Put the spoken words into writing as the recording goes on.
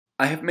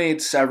I have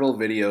made several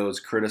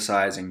videos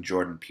criticizing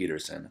Jordan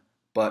Peterson,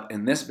 but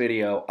in this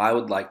video I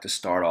would like to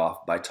start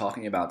off by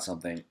talking about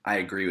something I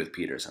agree with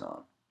Peterson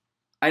on.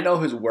 I know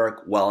his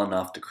work well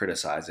enough to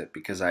criticize it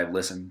because I've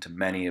listened to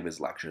many of his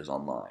lectures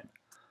online.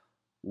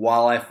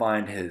 While I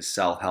find his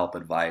self-help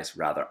advice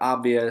rather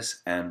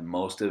obvious and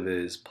most of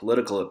his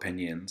political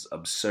opinions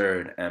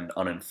absurd and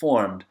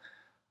uninformed,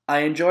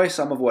 I enjoy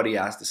some of what he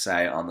has to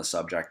say on the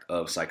subject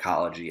of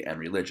psychology and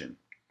religion.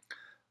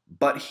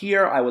 But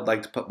here I would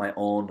like to put my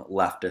own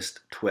leftist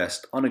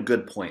twist on a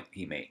good point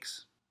he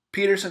makes.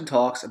 Peterson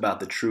talks about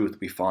the truth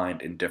we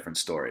find in different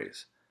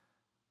stories.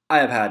 I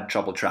have had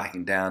trouble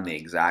tracking down the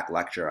exact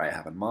lecture I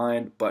have in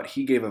mind, but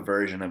he gave a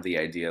version of the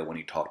idea when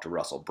he talked to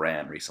Russell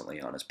Brand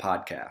recently on his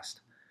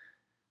podcast.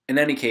 In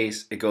any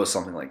case, it goes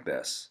something like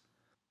this.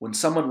 When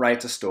someone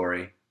writes a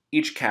story,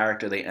 each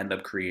character they end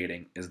up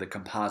creating is the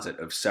composite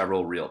of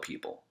several real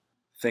people.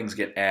 Things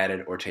get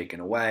added or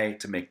taken away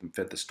to make them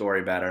fit the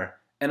story better,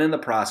 and in the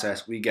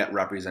process we get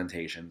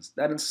representations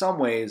that in some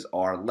ways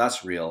are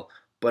less real,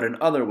 but in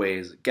other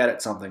ways get at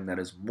something that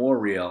is more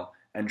real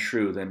and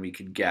true than we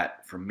could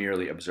get from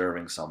merely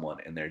observing someone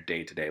in their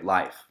day-to-day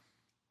life.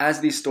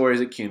 As these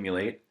stories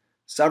accumulate,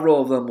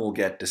 several of them will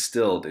get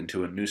distilled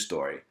into a new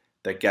story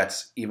that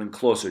gets even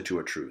closer to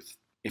a truth.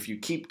 If you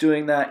keep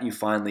doing that, you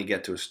finally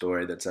get to a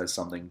story that says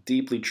something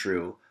deeply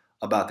true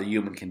about the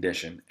human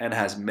condition and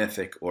has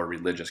mythic or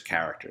religious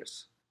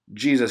characters.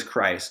 Jesus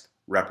Christ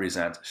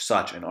represents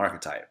such an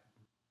archetype.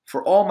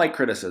 For all my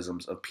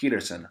criticisms of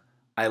Peterson,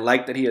 I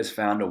like that he has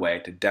found a way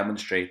to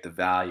demonstrate the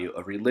value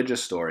of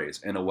religious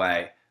stories in a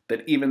way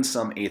that even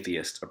some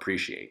atheists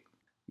appreciate.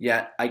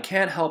 Yet, I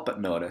can't help but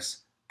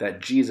notice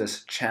that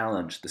Jesus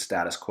challenged the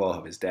status quo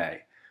of his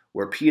day,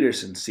 where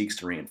Peterson seeks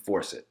to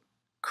reinforce it.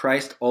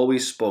 Christ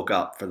always spoke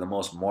up for the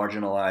most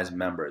marginalized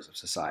members of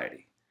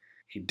society.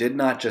 He did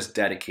not just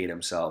dedicate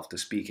himself to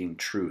speaking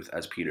truth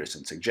as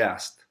Peterson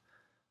suggests,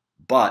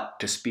 but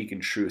to speak in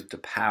truth to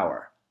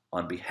power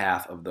on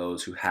behalf of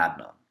those who had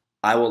none.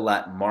 I will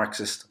let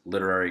Marxist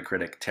literary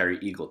critic Terry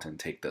Eagleton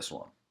take this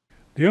one.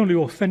 The only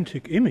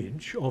authentic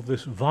image of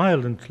this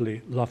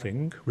violently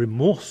loving,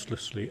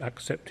 remorselessly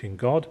accepting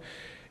God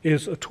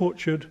is a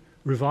tortured,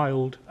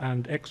 reviled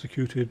and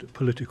executed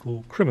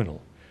political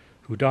criminal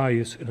who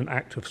dies in an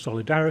act of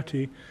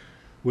solidarity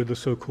with the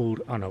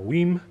so-called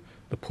Anawim,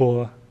 the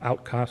poor,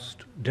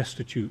 outcast,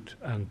 destitute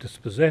and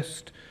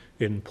dispossessed,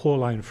 in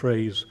Pauline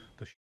phrase,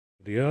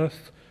 the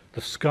earth,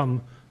 the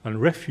scum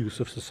and refuse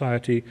of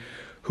society,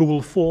 who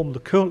will form the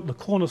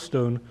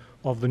cornerstone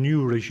of the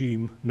new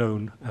regime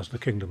known as the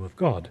Kingdom of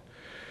God,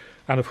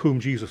 and of whom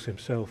Jesus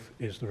himself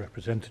is the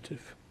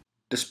representative.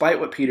 Despite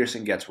what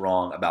Peterson gets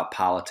wrong about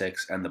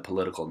politics and the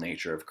political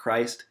nature of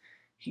Christ,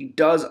 he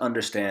does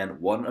understand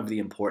one of the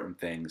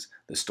important things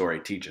the story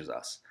teaches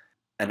us,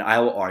 and I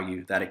will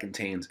argue that it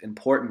contains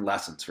important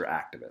lessons for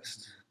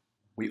activists.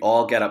 We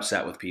all get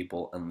upset with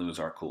people and lose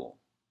our cool.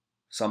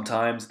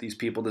 Sometimes these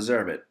people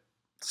deserve it.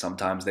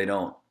 Sometimes they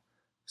don't.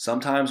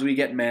 Sometimes we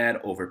get mad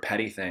over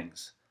petty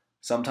things.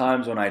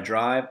 Sometimes when I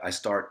drive, I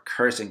start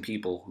cursing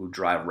people who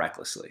drive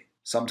recklessly.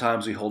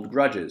 Sometimes we hold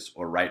grudges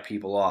or write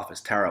people off as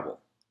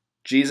terrible.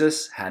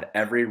 Jesus had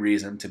every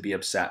reason to be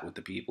upset with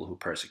the people who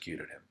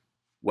persecuted him.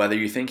 Whether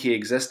you think he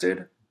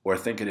existed or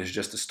think it is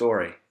just a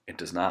story, it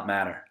does not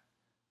matter.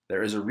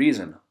 There is a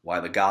reason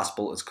why the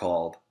gospel is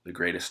called the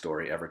greatest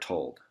story ever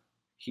told.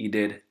 He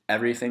did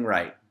everything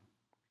right.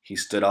 He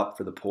stood up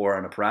for the poor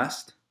and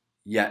oppressed,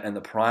 yet in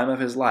the prime of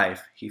his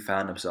life, he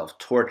found himself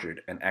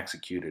tortured and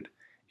executed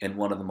in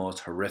one of the most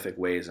horrific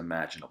ways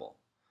imaginable.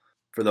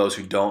 For those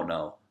who don't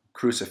know,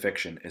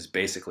 crucifixion is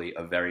basically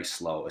a very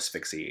slow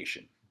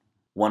asphyxiation.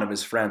 One of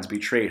his friends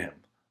betrayed him,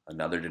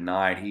 another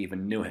denied he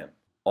even knew him.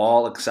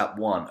 All except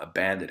one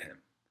abandoned him.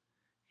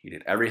 He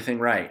did everything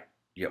right,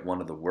 yet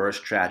one of the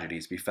worst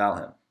tragedies befell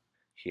him.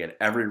 He had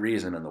every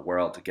reason in the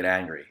world to get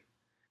angry,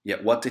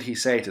 yet what did he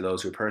say to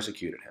those who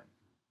persecuted him?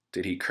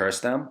 Did he curse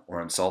them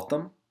or insult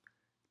them?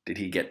 Did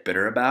he get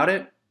bitter about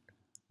it?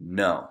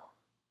 No.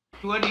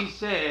 What he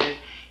said,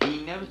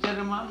 he never said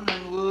a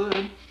mountain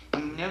would,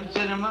 he never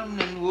said a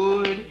mountain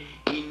would,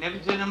 he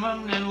never said a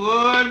mountain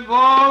would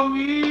for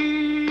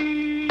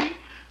me.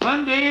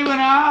 One day when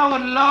I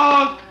was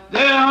lost,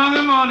 they hung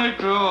him on a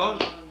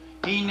cross.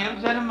 He never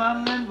said a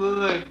mountain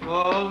would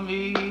for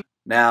me.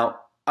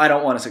 Now, I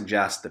don't want to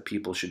suggest that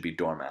people should be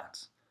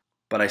doormats,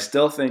 but I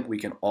still think we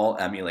can all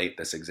emulate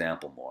this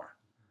example more.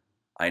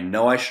 I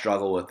know I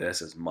struggle with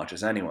this as much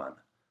as anyone.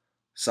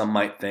 Some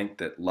might think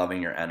that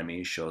loving your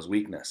enemies shows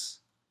weakness.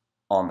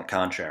 On the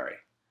contrary,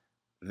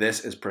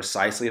 this is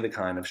precisely the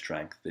kind of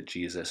strength that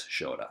Jesus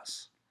showed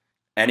us.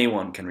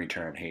 Anyone can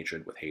return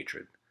hatred with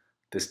hatred.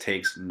 This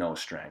takes no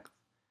strength.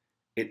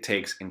 It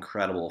takes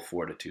incredible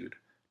fortitude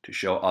to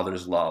show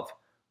others love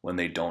when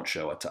they don't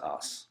show it to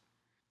us.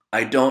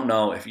 I don't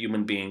know if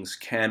human beings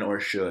can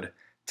or should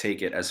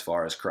take it as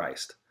far as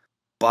Christ,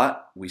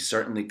 but we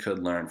certainly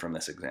could learn from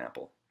this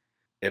example.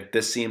 If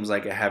this seems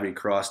like a heavy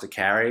cross to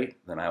carry,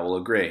 then I will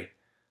agree.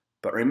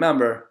 But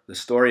remember, the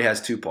story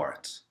has two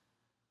parts.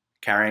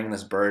 Carrying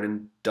this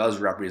burden does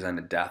represent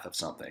a death of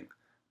something,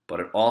 but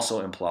it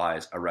also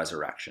implies a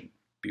resurrection.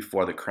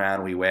 Before the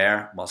crown we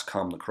wear must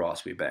come the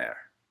cross we bear.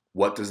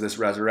 What does this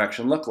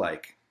resurrection look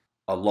like?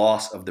 A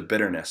loss of the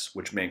bitterness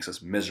which makes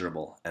us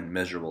miserable and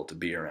miserable to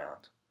be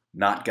around.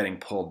 Not getting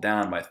pulled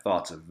down by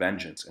thoughts of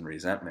vengeance and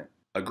resentment.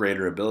 A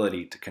greater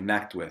ability to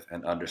connect with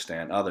and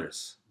understand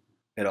others.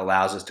 It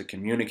allows us to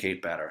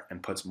communicate better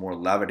and puts more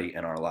levity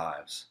in our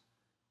lives.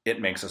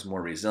 It makes us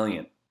more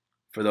resilient.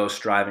 For those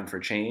striving for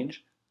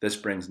change, this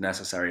brings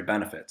necessary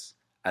benefits,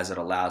 as it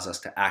allows us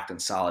to act in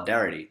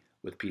solidarity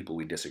with people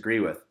we disagree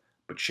with,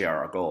 but share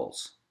our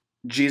goals.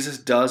 Jesus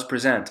does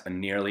present a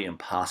nearly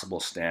impossible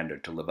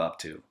standard to live up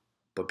to,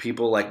 but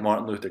people like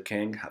Martin Luther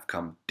King have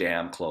come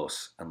damn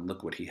close, and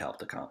look what he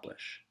helped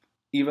accomplish.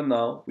 Even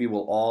though we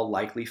will all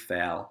likely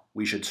fail,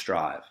 we should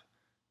strive.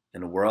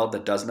 In a world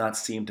that does not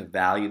seem to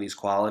value these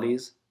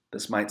qualities,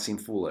 this might seem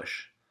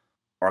foolish.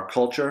 Our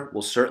culture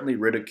will certainly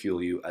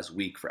ridicule you as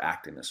weak for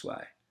acting this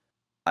way.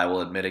 I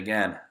will admit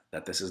again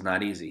that this is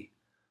not easy,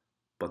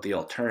 but the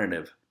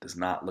alternative does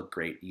not look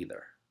great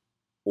either.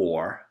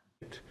 Or,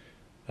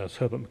 as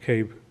Herbert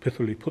McCabe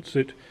pithily puts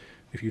it,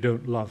 if you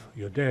don't love,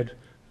 you're dead,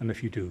 and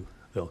if you do,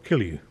 they'll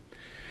kill you.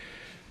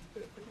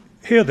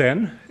 Here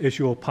then is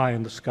your pie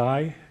in the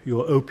sky,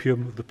 your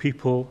opium of the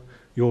people,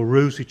 your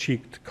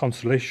rosy-cheeked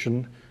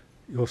consolation,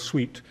 your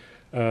sweet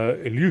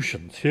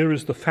illusions. Here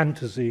is the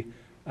fantasy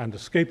and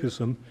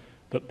escapism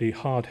that the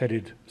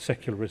hard-headed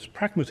secularist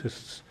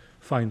pragmatists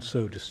find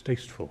so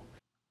distasteful.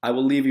 I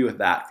will leave you with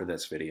that for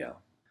this video.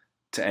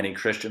 To any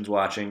Christians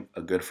watching,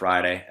 a good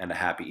Friday and a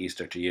happy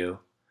Easter to you.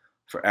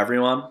 For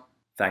everyone,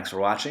 thanks for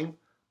watching.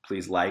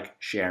 Please like,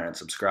 share, and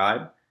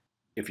subscribe.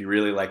 If you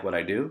really like what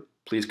I do,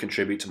 please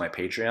contribute to my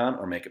Patreon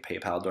or make a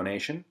PayPal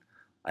donation.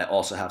 I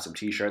also have some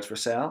t-shirts for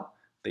sale.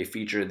 They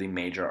feature the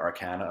major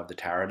arcana of the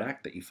tarot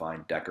deck that you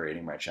find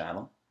decorating my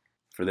channel.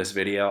 For this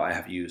video, I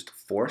have used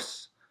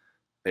Force.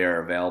 They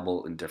are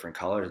available in different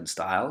colors and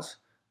styles.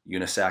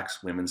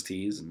 Unisex, women's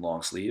tees, and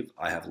long sleeve.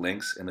 I have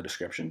links in the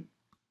description.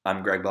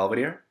 I'm Greg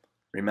Belvedere.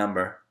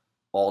 Remember,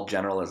 all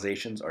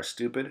generalizations are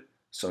stupid,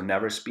 so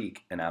never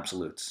speak in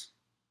absolutes.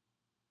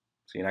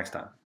 See you next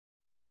time.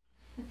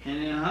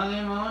 And they hung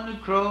him on the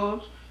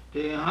cross,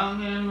 they hung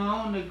him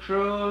on the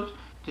cross,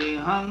 they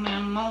hung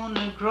him on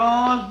the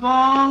cross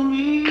for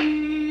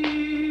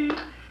me.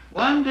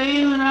 One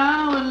day when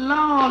I was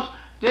lost,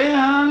 they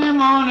hung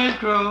him on the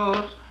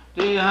cross,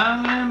 they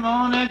hung him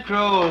on the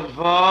cross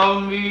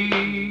for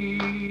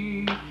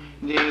me.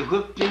 They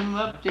whipped him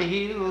up the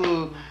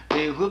hill,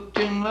 they whipped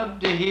him up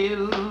the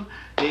hill,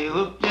 they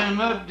whipped him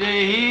up the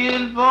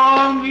hill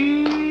for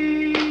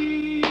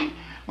me.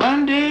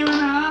 One day when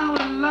I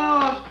was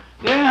lost,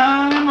 they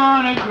hung him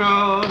on the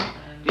cross,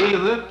 they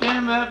whipped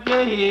him up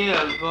the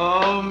hill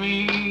for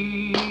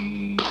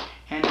me.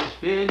 And they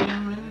spit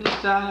him in the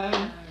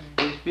side,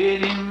 they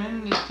spit him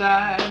in the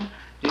side,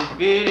 they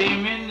spit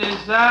him in the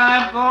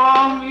side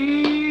for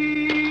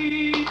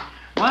me.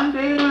 One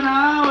day when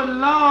I was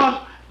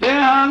lost, they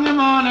hung him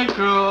on the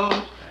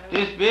cross,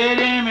 they spit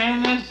him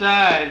in the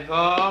side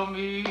for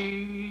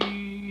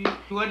me.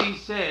 What he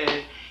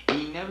said,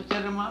 he never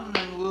said a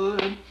mumbling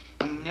would,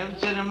 he never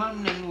said a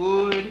mumbling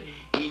would,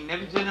 he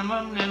never said a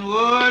mumbling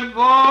word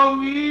for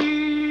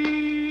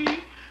me.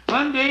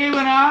 One day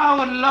when I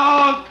was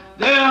lost,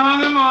 they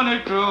hung him on the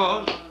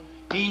cross.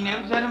 He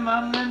never said a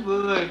mumbling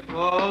word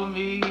for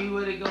me.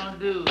 What he gonna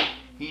do?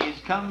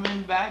 He's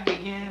coming back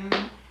again.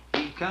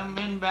 He's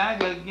coming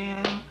back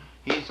again.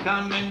 He's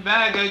coming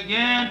back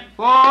again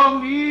for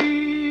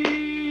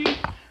me.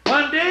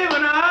 One day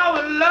when I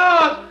was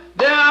lost,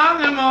 they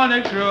hung him on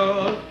the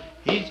cross.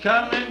 He's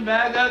coming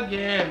back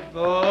again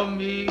for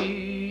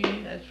me.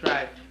 That's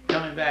right.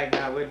 Coming back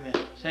now, wait a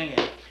minute, sing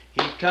it.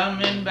 He's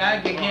coming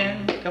back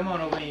again. Come on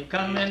over here.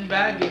 Coming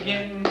back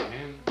again.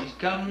 He's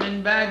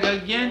coming back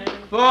again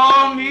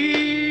for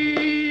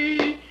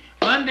me.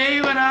 One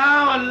day when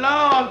I was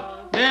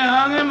lost, they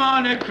hung him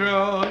on the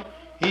cross.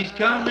 He's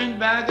coming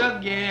back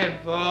again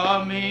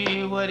for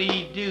me. What'd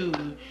he do?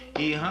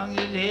 He hung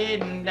his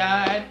head and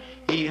died.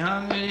 He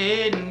hung his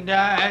head and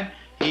died.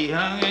 He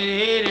hung his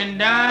head and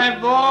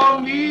died for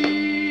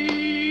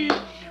me.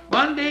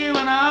 One day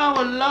when I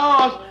was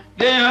lost,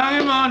 they hung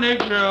him on the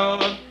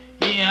cross.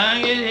 He hung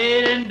his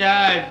head and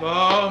died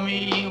for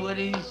me. What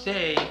did he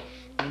say?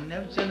 He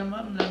never said a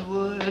mumbling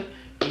word.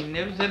 He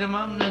never said a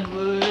mumbling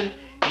word.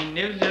 He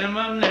never said a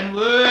mumbling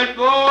word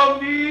for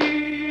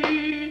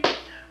me.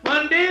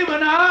 One day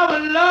when I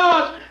was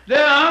lost,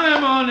 they hung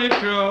him on the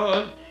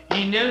cross.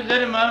 He never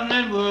said a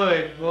mumbling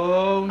word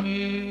for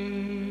me.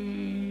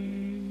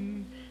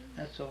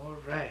 That's all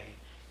right.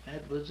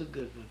 That was a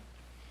good one.